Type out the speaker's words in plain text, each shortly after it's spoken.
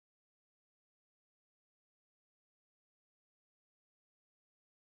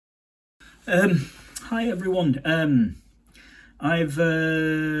Hi everyone. I've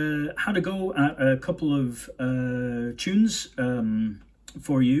had a go at a couple of tunes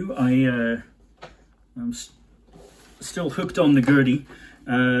for you. I'm still hooked on the Gurdy.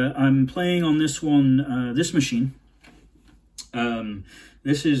 I'm playing on this one, this machine.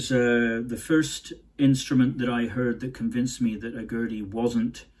 This is the first instrument that I heard that convinced me that a Gurdy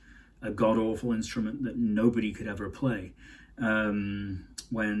wasn't a god-awful instrument that nobody could ever play.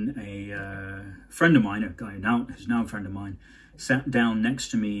 When a friend of mine, a guy who's now a friend of mine, sat down next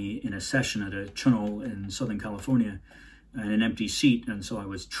to me in a session at a channel in Southern California in an empty seat, and so I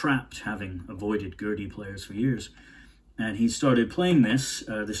was trapped, having avoided Gurdy players for years. And he started playing this.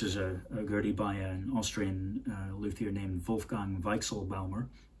 This is a Gurdy by an Austrian luthier named Wolfgang Weichselbaumer,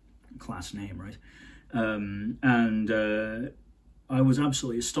 class name, right? I was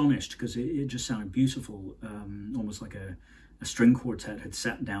absolutely astonished because it just sounded beautiful, almost like a string quartet had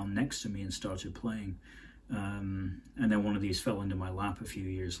sat down next to me and started playing. And then one of these fell into my lap a few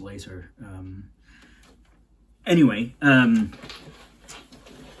years later. Anyway,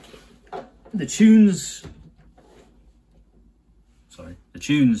 the tunes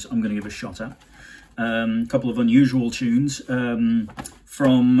I'm going to give a shot at. A couple of unusual tunes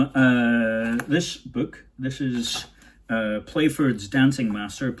from this book. This is Playford's Dancing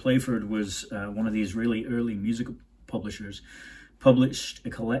Master. Playford was one of these really early musical publishers, published a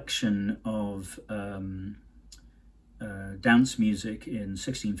collection of dance music in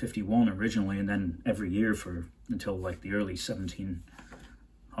 1651 originally, and then every year until like the early 1700s,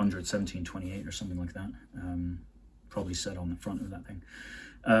 1728 or something like that. Probably said on the front of that thing.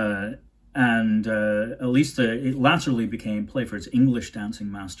 At least it latterly became Playford's English Dancing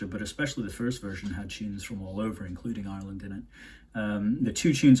Master, but especially the first version had tunes from all over, including Ireland in it. The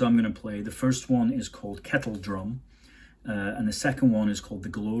two tunes I'm going to play, the first one is called Kettle Drum, and the second one is called The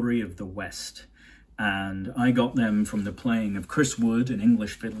Glory of the West. And I got them from the playing of Chris Wood, an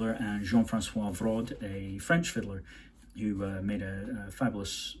English fiddler, and Jean-Francois Vraud, a French fiddler, who made a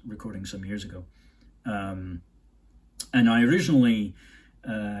fabulous recording some years ago. And I originally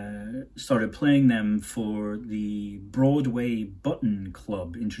started playing them for the Broadway Button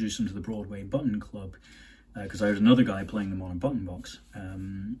Club, introduced them to the Broadway Button Club, because I heard another guy playing them on a button box,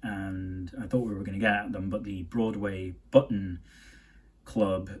 and I thought we were going to get at them, but the Broadway Button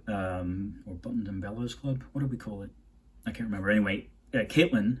Club, or Buttons and Bellows Club, what do we call it? I can't remember. Anyway,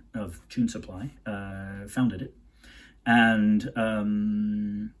 Caitlin of Tune Supply founded it, and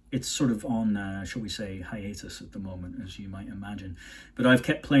it's sort of on, shall we say, hiatus at the moment, as you might imagine. But I've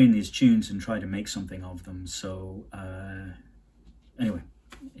kept playing these tunes and tried to make something of them. So anyway,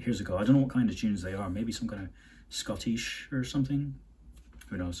 here's a go. I don't know what kind of tunes they are. Maybe some kind of Scottish or something.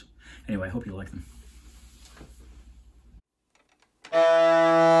 Who knows? Anyway, I hope you like them.